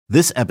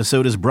This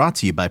episode is brought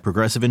to you by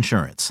Progressive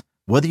Insurance.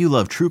 Whether you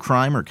love true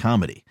crime or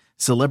comedy,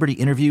 celebrity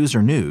interviews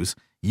or news,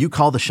 you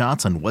call the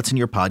shots on what's in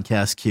your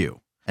podcast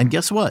queue. And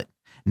guess what?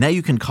 Now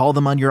you can call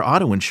them on your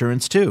auto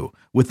insurance too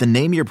with the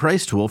Name Your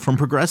Price tool from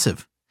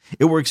Progressive.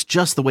 It works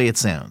just the way it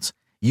sounds.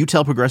 You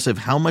tell Progressive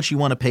how much you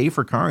want to pay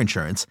for car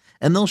insurance,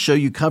 and they'll show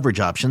you coverage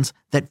options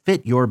that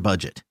fit your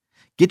budget.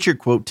 Get your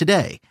quote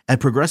today at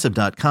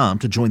Progressive.com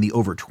to join the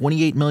over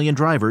 28 million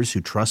drivers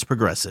who trust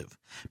Progressive.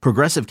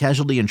 Progressive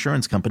Casualty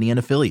Insurance Company and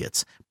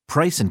Affiliates.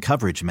 Price and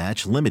coverage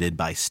match limited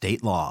by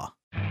state law.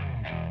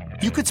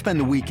 You could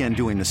spend the weekend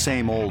doing the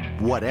same old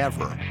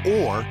whatever,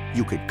 or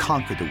you could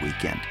conquer the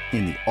weekend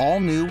in the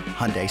all-new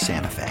Hyundai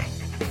Santa Fe.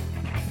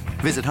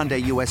 Visit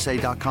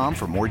HyundaiUSA.com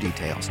for more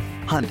details.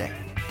 Hyundai,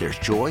 there's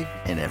joy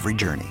in every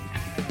journey.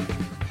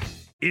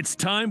 It's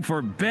time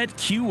for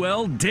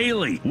BetQL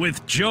Daily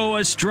with Joe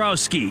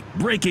Ostrowski,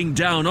 breaking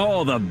down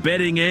all the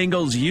betting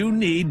angles you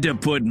need to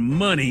put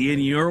money in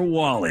your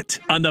wallet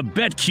on the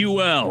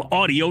BetQL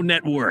Audio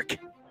Network.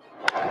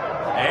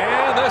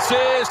 And this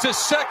is to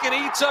second,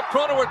 eats up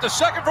Cronenworth to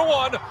second for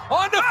one,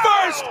 on to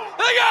first,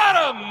 they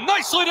got him,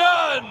 nicely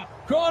done.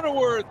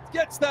 Cronenworth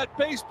gets that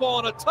baseball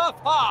in a tough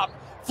hop,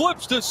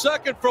 flips to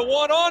second for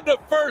one, on to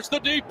first, the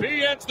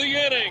DP ends the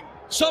inning.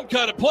 Some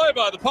kind of play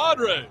by the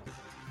Padres.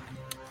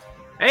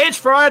 Hey, it's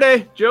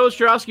Friday. Joe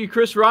Ostrowski,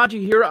 Chris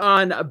Raji here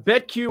on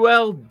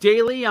BetQL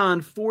Daily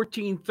on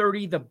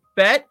 1430 The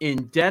Bet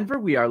in Denver.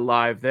 We are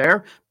live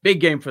there. Big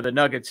game for the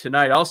Nuggets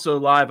tonight. Also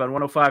live on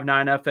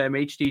 105.9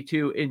 FM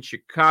HD2 in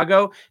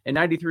Chicago and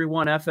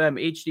 93.1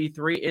 FM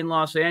HD3 in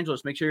Los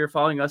Angeles. Make sure you're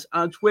following us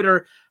on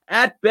Twitter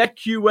at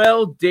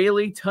BetQL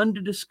Daily. Ton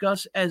to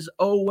discuss as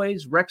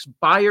always. Rex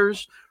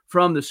Byers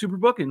from the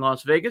Superbook in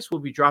Las Vegas will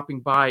be dropping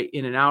by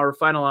in an hour,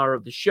 final hour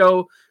of the show.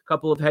 A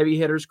couple of heavy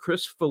hitters,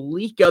 Chris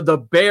Felica, the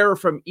Bear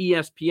from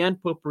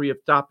ESPN, potpourri of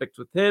topics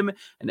with him,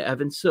 and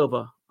Evan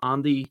Silva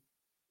on the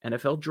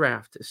NFL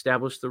draft,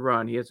 established the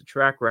run. He has a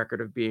track record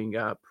of being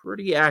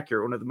pretty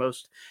accurate, one of the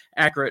most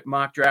accurate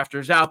mock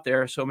drafters out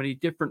there. So many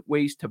different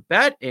ways to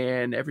bet,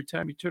 and every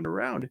time you turn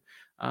around,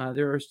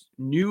 there are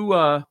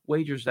new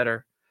wagers that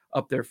are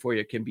up there for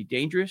you. It can be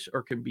dangerous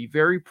or can be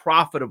very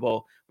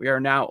profitable. We are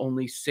now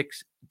only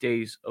 6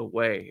 days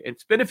away.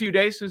 It's been a few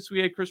days since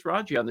we had Chris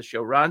Raji on the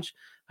show. Raj,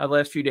 how the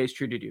last few days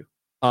treated you?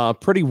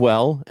 Pretty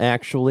well,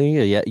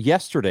 actually.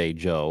 Yesterday,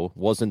 Joe,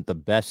 wasn't the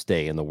best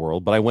day in the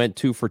world, but I went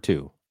 2 for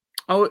 2.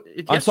 Oh,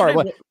 I'm sorry.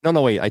 What?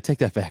 No, wait. I take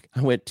that back.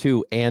 I went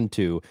 2 and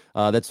 2.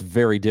 That's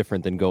very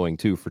different than going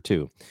 2 for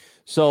 2.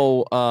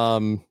 So,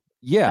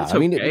 yeah. That's I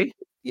mean, okay.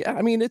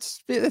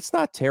 it's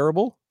not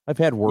terrible. I've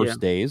had worse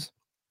days.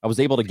 I was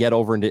able to get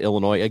over into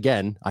Illinois.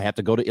 Again, I have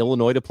to go to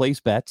Illinois to place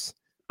bets.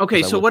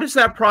 Okay, so what is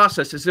that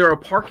process? Is there a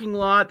parking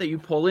lot that you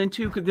pull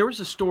into? Because there was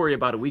a story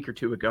about a week or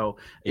two ago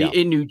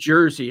in New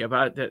Jersey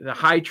about the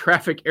high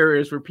traffic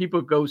areas where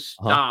people go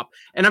stop.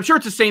 And I'm sure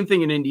it's the same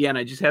thing in Indiana.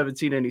 I just haven't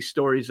seen any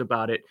stories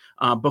about it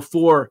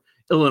before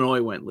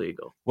Illinois went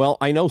legal. Well,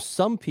 I know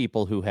some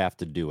people who have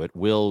to do it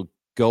will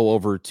go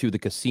over to the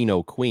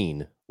Casino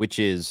Queen, which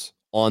is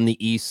on the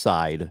east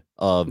side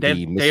of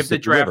the Mississippi They have the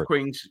River.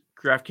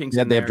 DraftKings.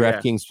 Yeah, they have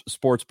DraftKings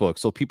Sportsbook,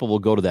 so people will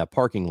go to that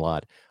parking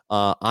lot.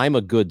 I'm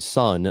a good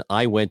son.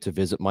 I went to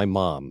visit my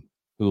mom,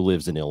 who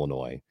lives in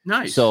Illinois.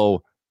 Nice.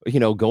 So,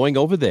 going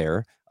over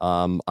there,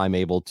 I'm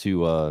able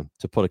to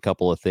put a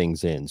couple of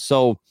things in.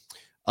 So,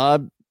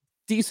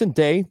 decent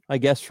day, I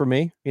guess, for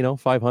me.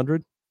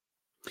 500.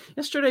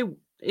 Yesterday,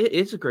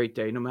 it's a great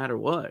day, no matter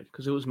what,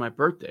 because it was my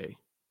birthday.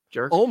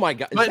 Jerk. Oh my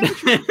God!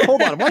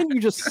 Hold on. Why didn't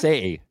you just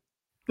say?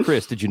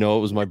 Chris, did you know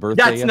it was my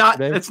birthday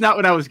yesterday? That's not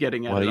what I was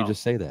getting at. Why don't you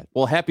just say that?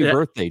 Well, happy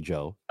birthday,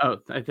 Joe. Oh,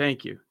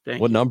 thank you.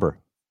 What number?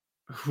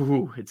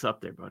 Ooh, it's up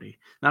there, buddy.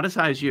 Not as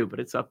high as you, but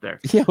it's up there.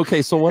 Yeah,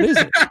 okay, so what is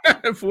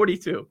it?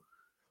 42.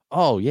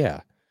 Oh,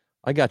 yeah.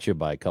 I got you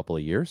by a couple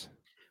of years.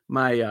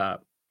 My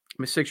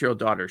 6-year-old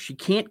daughter, she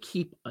can't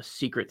keep a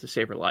secret to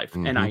save her life,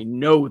 and I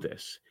know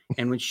this.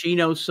 And when she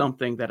knows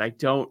something that I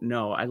don't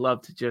know, I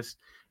love to just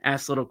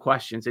ask little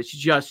questions that she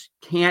just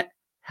can't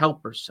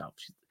help herself.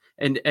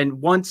 And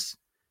once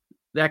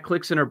that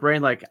clicks in her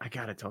brain, like, I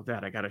gotta tell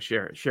Dad, I gotta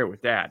share it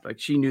with Dad. Like,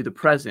 she knew the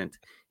present,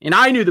 and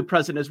I knew the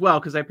present as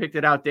well because I picked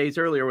it out days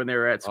earlier when they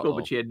were at school.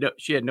 But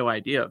she had no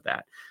idea of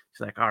that.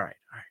 She's like, all right,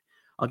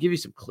 I'll give you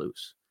some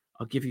clues.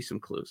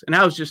 And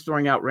I was just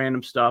throwing out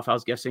random stuff. I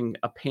was guessing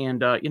a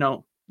panda,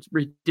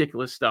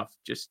 ridiculous stuff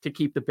just to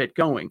keep the bit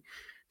going.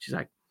 She's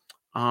like,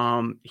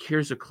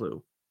 here's a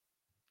clue.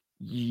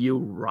 You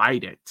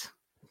ride it.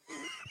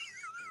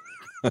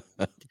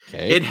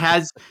 Okay. It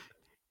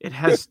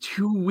has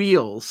 2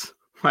 wheels.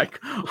 Like,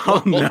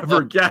 I'll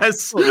never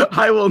guess.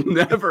 I will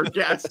never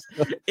guess.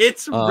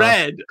 It's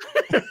red.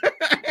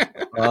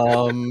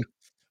 We're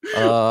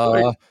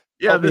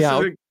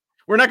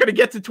not going to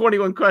get to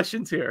 21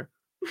 questions here.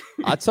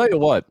 I'll tell you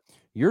what,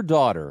 your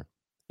daughter,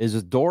 as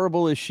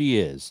adorable as she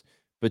is,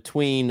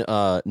 between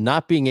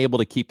not being able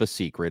to keep a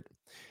secret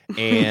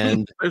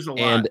and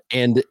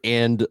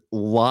and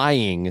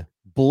lying,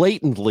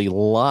 blatantly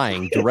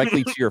lying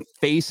directly to your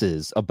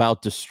faces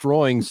about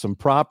destroying some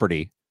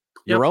property.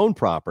 your own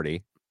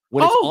property,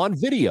 when it's on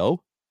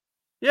video,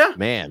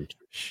 man,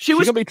 she's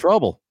going to be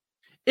trouble.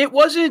 It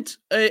wasn't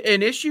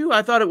an issue.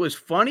 I thought it was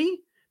funny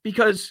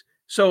because,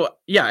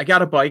 I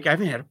got a bike. I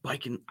haven't had a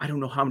bike in I don't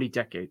know how many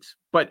decades,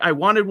 but I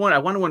wanted one. I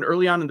wanted one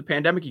early on in the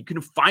pandemic. You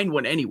couldn't find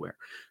one anywhere.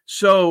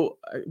 So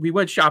we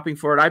went shopping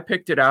for it. I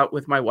picked it out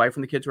with my wife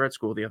when the kids were at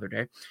school the other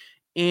day.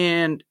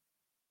 And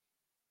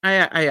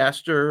I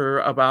asked her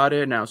about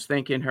it, and I was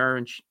thanking her,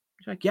 and she's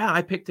like, yeah,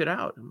 I picked it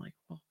out. I'm like,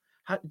 well,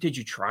 did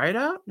you try it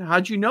out?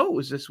 How'd you know it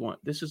was this one?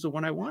 This is the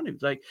one I wanted.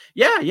 It's like,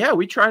 yeah,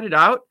 we tried it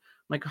out.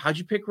 I'm like, how'd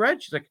you pick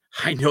red? She's like,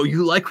 I know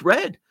you like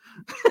red.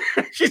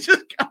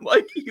 I'm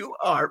like, you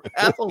are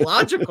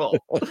pathological.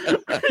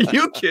 Are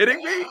you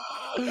kidding me?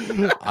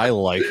 I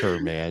like her,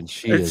 man.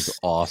 She is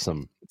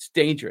awesome. It's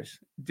dangerous,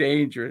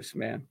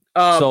 man.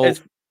 So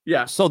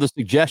the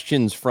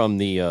suggestions from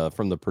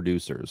the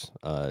producers.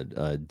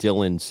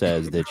 Dylan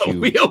says that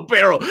you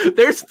wheelbarrow.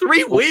 There's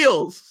 3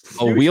 wheels.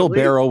 A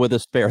wheelbarrow with a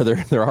spare.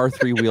 There are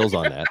 3 wheels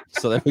on that,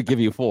 so that would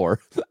give you 4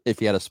 if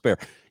you had a spare.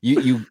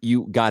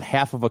 You got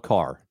half of a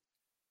car.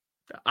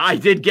 I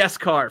did guess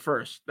car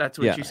first. That's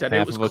what you said.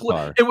 It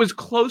was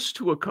close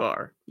to a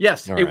car.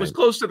 Yes, it was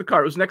close to the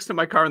car. It was next to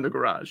my car in the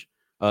garage.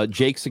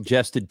 Jake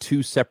suggested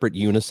 2 separate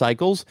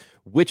unicycles,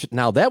 which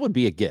now that would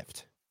be a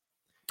gift.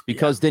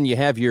 Because then you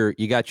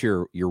got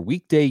your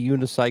weekday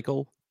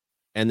unicycle,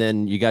 and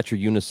then you got your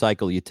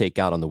unicycle you take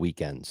out on the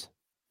weekends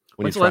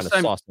when you're trying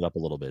to sauce it up a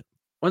little bit.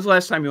 When's the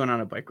last time you went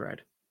on a bike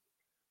ride?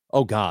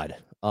 Oh God.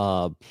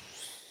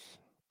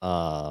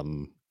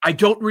 I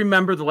don't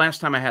remember the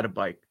last time I had a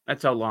bike.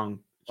 That's how long.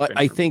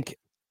 I think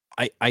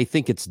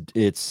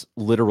it's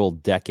literal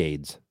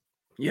decades.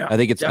 Yeah. I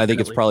think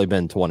it's probably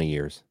been 20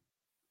 years.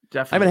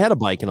 Definitely. I haven't had a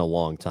bike in a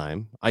long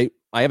time. I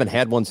haven't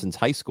had one since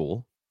high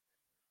school.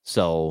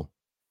 So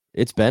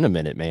it's been a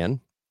minute,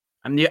 man.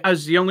 I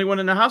was the only one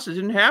in the house that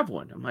didn't have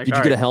one. I'm like, did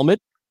you get a helmet?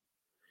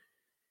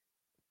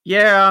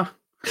 Yeah.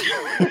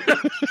 I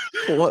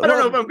don't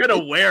know if I'm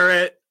gonna wear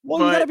it.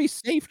 Well, you gotta be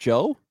safe,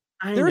 Joe.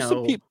 There are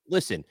some people.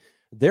 Listen,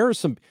 there are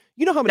some.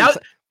 You know how many?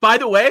 By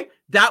the way,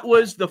 that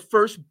was the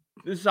first.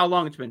 This is how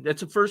long it's been.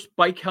 That's the first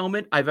bike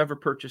helmet I've ever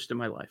purchased in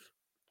my life.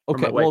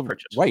 Okay,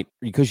 right,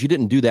 because you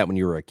didn't do that when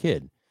you were a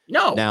kid.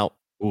 No. Now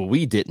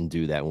we didn't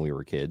do that when we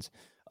were kids,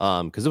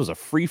 because it was a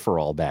free for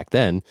all back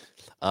then.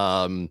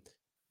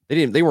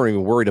 They weren't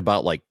even worried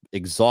about like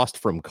exhaust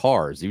from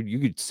cars. You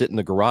could sit in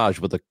the garage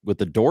with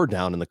the door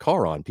down and the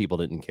car on. People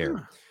didn't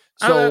care.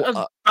 So I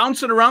was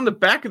bouncing around the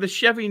back of the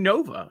Chevy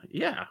Nova.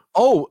 Yeah.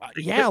 Oh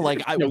yeah.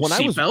 Like when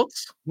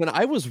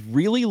I was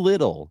really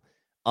little,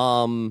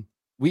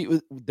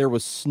 there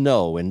was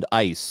snow and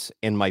ice,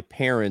 and my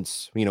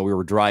parents, we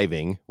were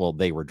driving. Well,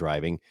 they were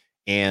driving,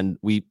 and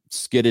we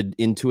skidded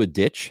into a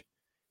ditch.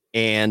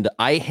 And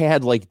I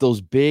had like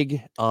those big,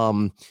 do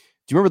you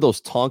remember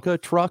those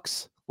Tonka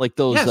trucks? Like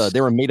those, yes.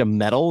 They were made of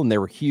metal and they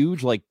were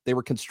huge. Like they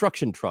were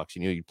construction trucks.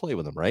 You play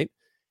with them, right?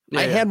 Yeah,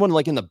 I had one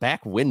like in the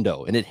back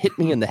window, and it hit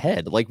me in the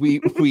head. Like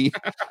we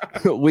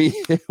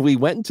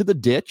went into the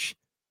ditch,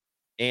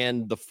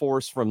 and the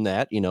force from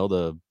that,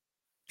 the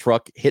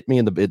truck hit me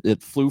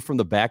it flew from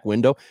the back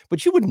window.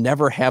 But you would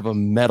never have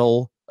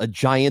a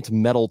giant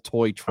metal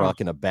toy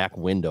truck in a back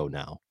window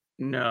now.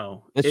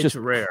 No, it's just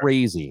rare.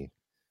 Crazy.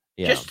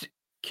 Yeah. A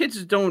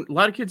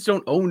lot of kids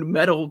don't own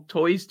metal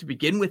toys to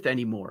begin with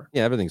anymore.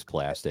 Yeah, everything's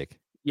plastic.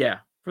 Yeah,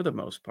 for the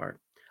most part.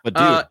 But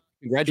dude,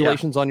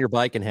 congratulations on your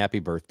bike and happy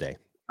birthday.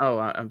 Oh,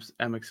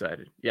 I'm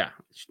excited. Yeah.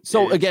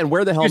 So again,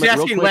 wear the helmet. He was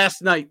asking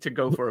last night to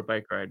go for a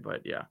bike ride,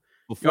 but yeah.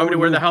 You want me to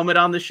wear the helmet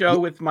on the show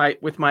with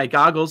my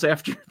goggles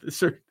after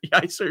the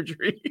eye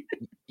surgery?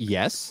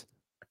 Yes.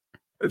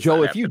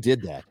 Joe, if you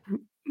did that,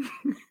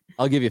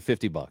 I'll give you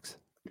 $50.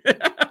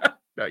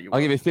 No,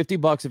 I'll give you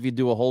 $50 if you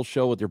do a whole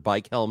show with your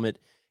bike helmet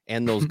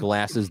and those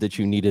glasses that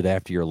you needed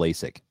after your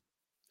LASIK.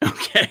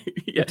 Okay.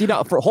 Yeah.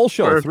 $50 for a whole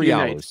show, 3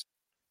 hours. Nights.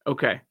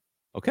 Okay.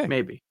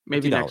 Maybe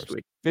next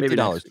week.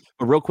 $50.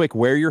 But real quick,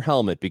 wear your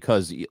helmet,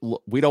 because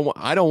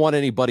I don't want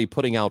anybody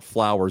putting out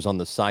flowers on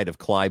the side of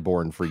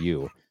Clybourne for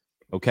you.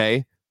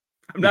 Okay?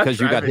 I'm not because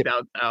driving you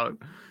got downtown.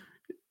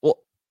 Well,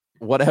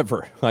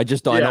 whatever. I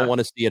don't want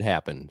to see it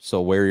happen.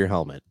 So wear your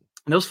helmet.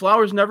 And those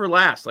flowers never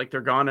last. Like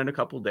they're gone in a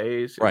couple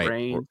days. It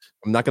rains.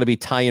 I'm not going to be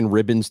tying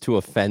ribbons to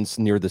a fence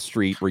near the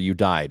street where you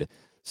died.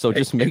 So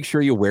just make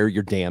sure you wear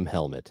your damn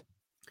helmet.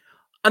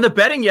 On the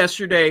betting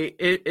yesterday,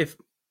 if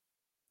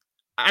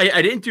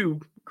I didn't do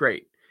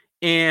great,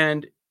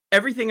 and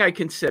everything I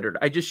considered,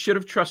 I just should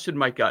have trusted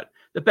my gut.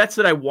 The bets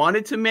that I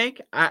wanted to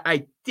make,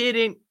 I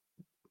didn't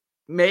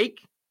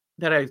make,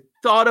 that I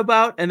thought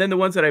about, and then the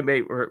ones that I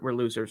made were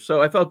losers.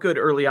 So I felt good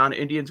early on.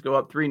 Indians go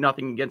up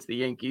 3-0 against the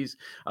Yankees.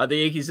 The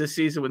Yankees this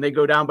season, when they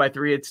go down by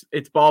 3,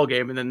 it's ball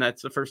game, and then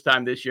that's the first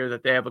time this year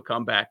that they have a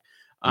comeback.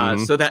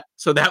 So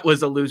that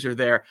was a loser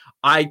there.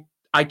 I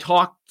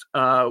talked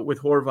with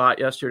Horvat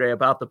yesterday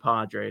about the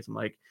Padres. I'm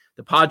like,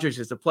 the Padres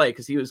is the play,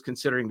 because he was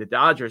considering the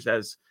Dodgers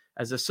as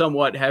a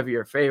somewhat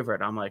heavier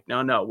favorite. I'm like,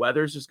 no,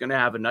 Weathers is going to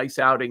have a nice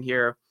outing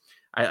here.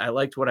 I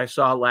liked what I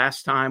saw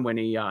last time when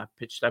he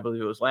pitched, I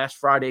believe it was last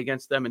Friday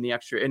against them in the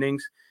extra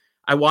innings.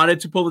 I wanted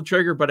to pull the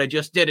trigger, but I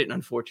just didn't,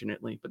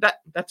 unfortunately. But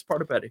that's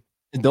part of betting.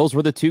 And those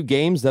were the two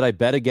games that I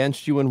bet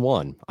against you and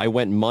won. I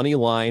went money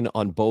line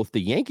on both.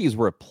 The Yankees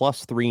were at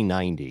plus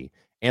 390,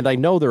 and I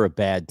know they're a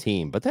bad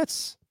team, but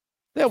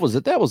that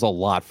was a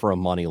lot for a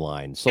money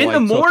line. So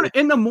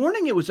in the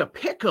morning it was a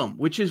pick 'em,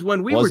 which is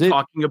when we were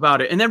talking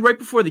about it. And then right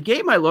before the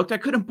game I looked, I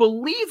couldn't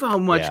believe how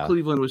much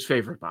Cleveland was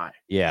favored by.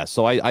 Yeah,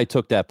 so I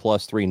took that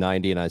plus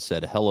 390 and I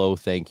said hello,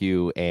 thank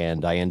you,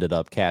 and I ended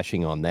up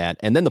cashing on that.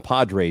 And then the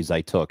Padres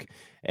I took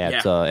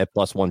at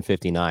plus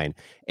 159.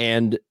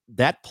 And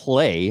that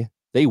play,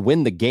 they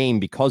win the game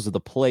because of the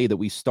play that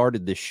we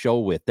started this show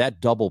with. That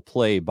double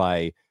play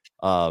by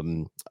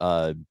Cronenworth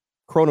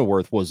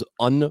was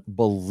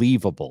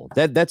unbelievable.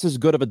 That's as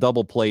good of a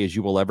double play as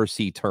you will ever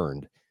see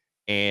turned.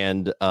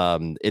 And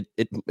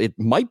it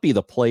might be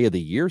the play of the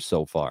year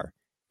so far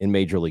in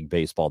Major League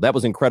Baseball. That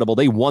was incredible.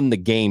 They won the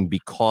game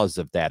because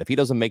of that. If he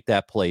doesn't make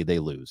that play, they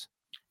lose.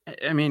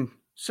 I mean,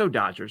 so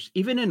Dodgers,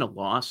 even in a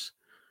loss,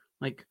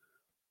 like,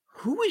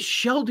 who is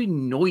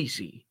Sheldon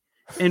Noisy?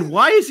 And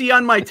why is he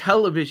on my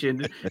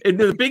television in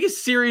the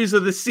biggest series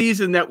of the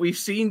season that we've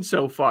seen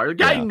so far? The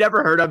guy you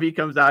never heard of, he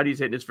comes out, he's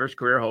hitting his first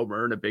career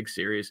homer in a big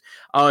series.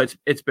 Oh,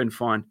 it's been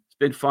fun. It's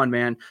been fun,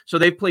 man. So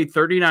they've played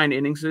 39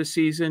 innings this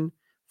season,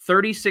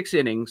 36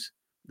 innings.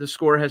 The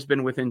score has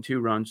been within 2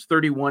 runs.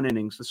 31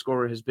 innings, the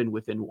score has been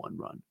within 1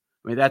 run.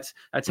 I mean, that's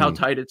how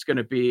tight it's going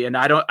to be. And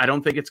I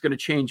don't think it's going to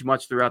change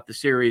much throughout the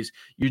series.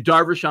 You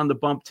Darvish on the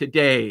bump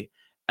today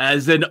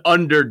as an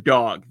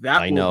underdog.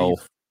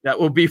 That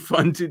will be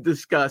fun to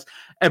discuss.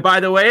 And by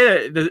the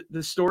way,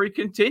 the story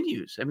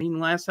continues. I mean,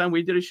 last time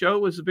we did a show,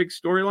 it was a big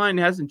storyline.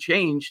 It hasn't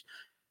changed.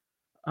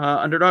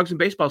 Underdogs in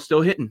baseball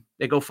still hitting.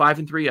 They go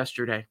 5-3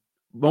 yesterday.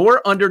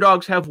 More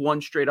underdogs have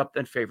won straight up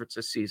than favorites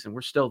this season.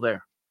 We're still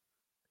there.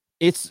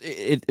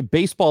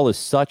 Baseball is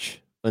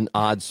such an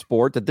odd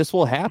sport that this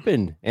will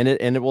happen, and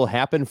it will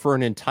happen for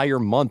an entire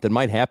month. It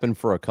might happen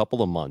for a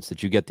couple of months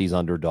that you get these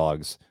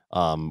underdogs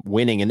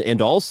winning.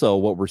 And also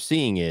what we're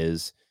seeing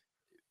is,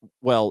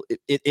 well,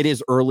 it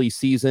is early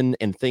season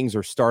and things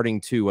are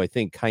starting to, I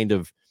think,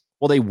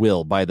 they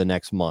will by the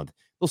next month.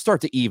 They'll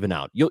start to even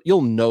out.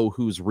 You'll know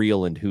who's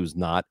real and who's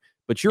not.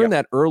 But you're in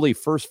that early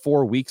first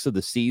 4 weeks of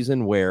the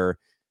season where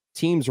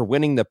teams are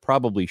winning that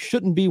probably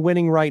shouldn't be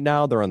winning right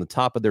now. They're on the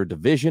top of their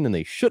division and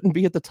they shouldn't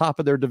be at the top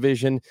of their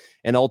division.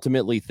 And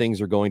ultimately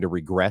things are going to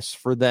regress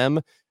for them.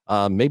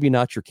 Maybe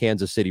not your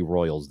Kansas City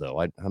Royals, though.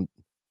 I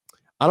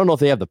don't know if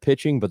they have the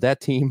pitching, but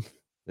that team,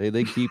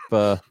 they keep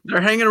they're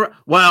hanging around.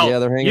 Well,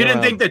 they're hanging you didn't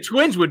around. Think the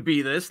Twins would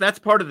be this. That's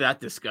part of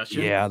that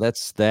discussion. Yeah,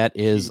 that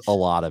is a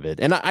lot of it.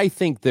 And I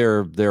think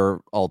they're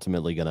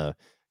ultimately gonna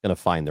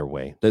find their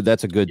way.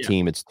 That's a good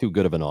team. It's too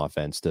good of an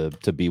offense to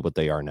be what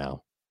they are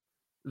now.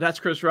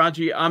 That's Chris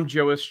Raji. I'm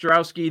Joe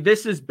Ostrowski.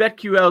 This is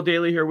BetQL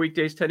Daily here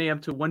weekdays 10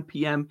 a.m. to 1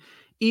 p.m.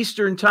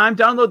 Eastern Time.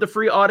 Download the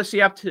free Odyssey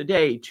app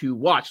today to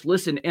watch,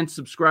 listen, and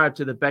subscribe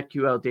to the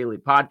BetQL Daily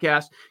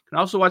podcast. You can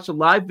also watch the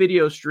live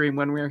video stream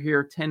when we're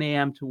here 10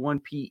 a.m. to 1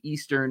 p.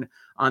 Eastern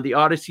on the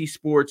Odyssey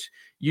Sports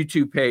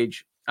YouTube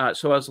page.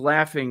 So I was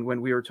laughing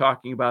when we were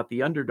talking about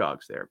the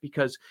underdogs there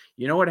because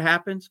you know what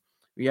happens?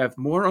 We have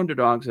more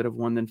underdogs that have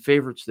won than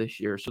favorites this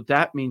year. So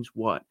that means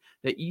what?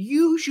 That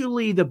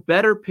usually the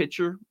better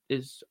pitcher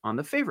is on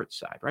the favorite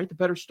side, right? The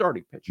better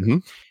starting pitcher.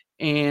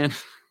 Mm-hmm. And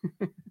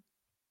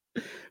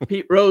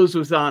Pete Rose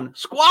was on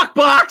Squawk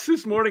Box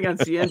this morning on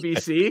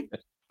CNBC.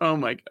 Oh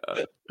my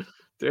God,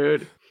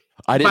 dude.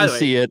 I didn't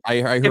see it.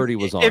 I heard he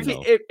was on.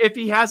 If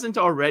he hasn't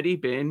already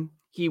been,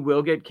 he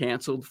will get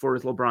canceled for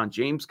his LeBron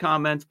James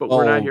comments, but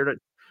we're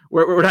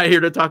not here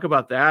to talk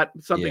about that.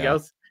 Something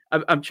else.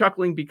 I'm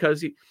chuckling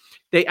because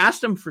they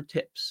asked him for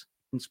tips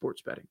in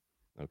sports betting.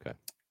 Okay.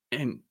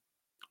 And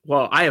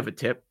well, I have a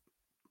tip.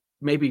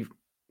 Maybe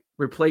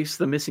replace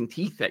the missing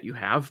teeth that you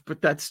have,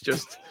 but that's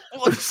just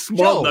a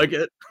small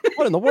nugget.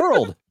 What in the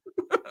world?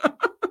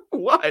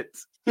 What?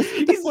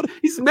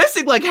 He's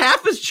missing like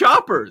half his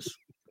choppers.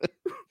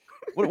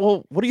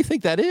 What do you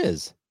think that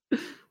is?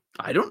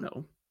 I don't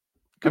know.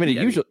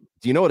 Do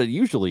you know what it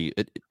usually?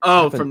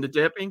 From the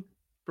dipping,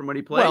 from when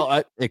he played.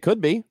 Well, it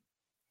could be.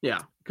 Yeah,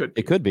 could be.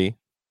 It could be.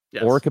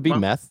 Yes. Or it could be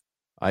meth.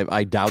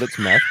 I doubt it's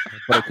meth,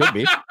 but it could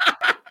be.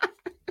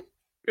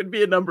 Could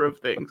be a number of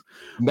things.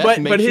 Meth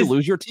makes you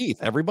lose your teeth.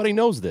 Everybody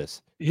knows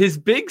this. His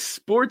big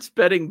sports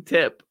betting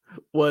tip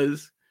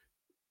was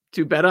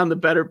to bet on the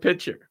better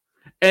pitcher.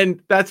 And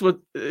that's what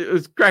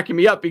was cracking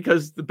me up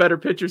because the better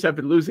pitchers have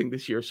been losing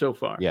this year so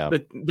far. Yeah.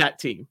 That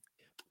team.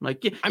 I'm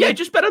like,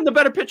 just bet on the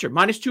better pitcher.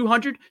 Minus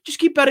 200. Just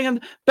keep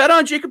betting bet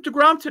on Jacob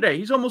deGrom today.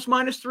 He's almost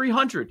minus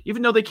 300,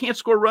 even though they can't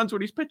score runs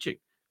when he's pitching.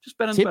 Just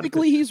bet on the better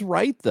pitcher. He's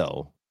right,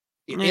 though.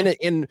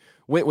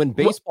 When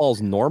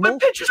baseball's normal,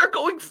 but pitchers are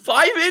going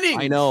 5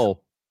 innings.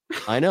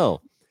 I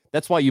know.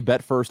 That's why you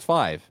bet first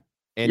 5,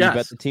 and you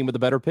bet the team with the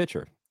better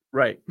pitcher.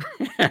 Right.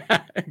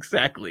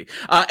 Exactly.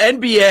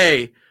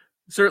 NBA,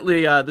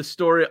 certainly the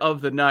story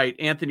of the night.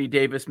 Anthony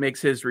Davis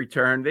makes his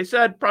return. They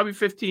said probably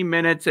 15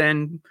 minutes,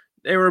 and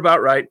They were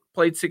about right.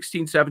 Played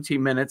 16,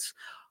 17 minutes.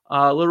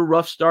 A little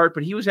rough start,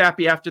 but he was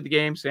happy after the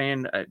game,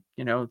 saying,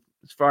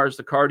 as far as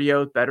the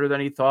cardio, better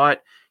than he thought.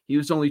 He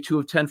was only 2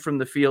 of 10 from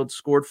the field,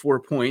 scored 4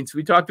 points.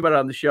 We talked about it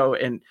on the show,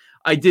 and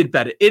I did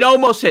bet it. It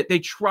almost hit. They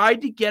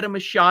tried to get him a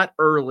shot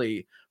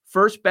early.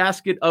 First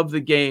basket of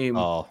the game.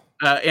 Oh.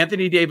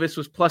 Anthony Davis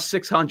was plus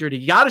 600.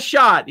 He got a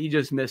shot. He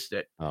just missed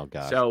it. Oh,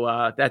 God.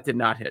 So that did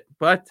not hit.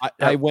 But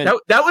I went.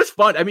 That was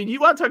fun. I mean,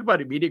 you want to talk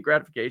about immediate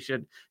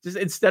gratification. Just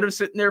instead of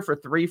sitting there for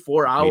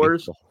 3-4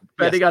 hours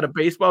betting on a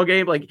baseball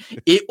game, like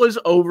it was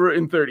over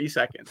in 30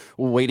 seconds.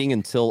 Waiting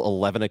until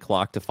 11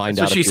 o'clock to find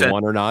out if you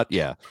won or not.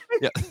 Yeah.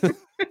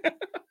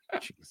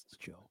 Jesus,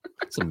 Joe.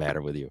 What's the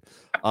matter with you?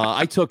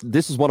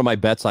 This is one of my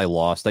bets I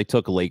lost. I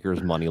took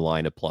Lakers money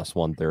line at plus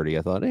 130.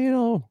 I thought,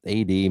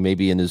 AD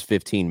maybe in his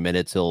 15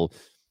 minutes he'll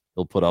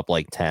put up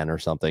like 10 or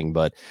something,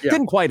 but it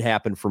didn't quite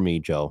happen for me,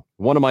 Joe.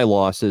 One of my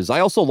losses.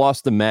 I also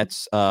lost the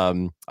Mets.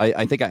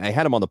 I think I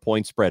had him on the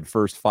point spread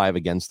first 5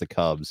 against the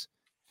Cubs,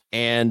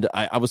 and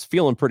I was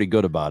feeling pretty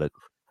good about it.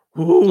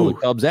 Ooh, so the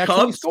Cubs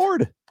actually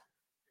scored.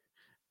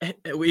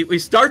 We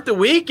start the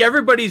week.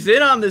 Everybody's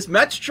in on this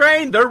Mets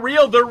train. They're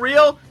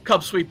real.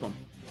 Cubs sweep them.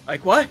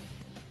 Like what?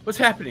 What's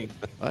happening?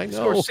 I know.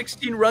 Scored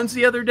 16 runs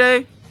the other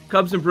day.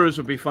 Cubs and Brewers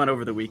will be fun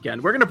over the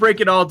weekend. We're going to break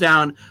it all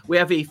down. We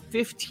have a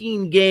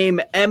 15-game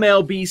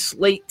MLB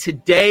slate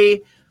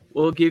today.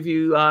 We'll give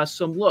you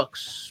some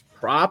looks,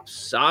 props,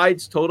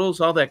 sides, totals,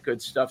 all that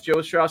good stuff. Joe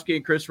Ostrowski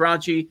and Chris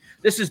Ranchi.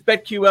 This is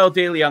BetQL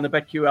Daily on the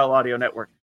BetQL Audio Network.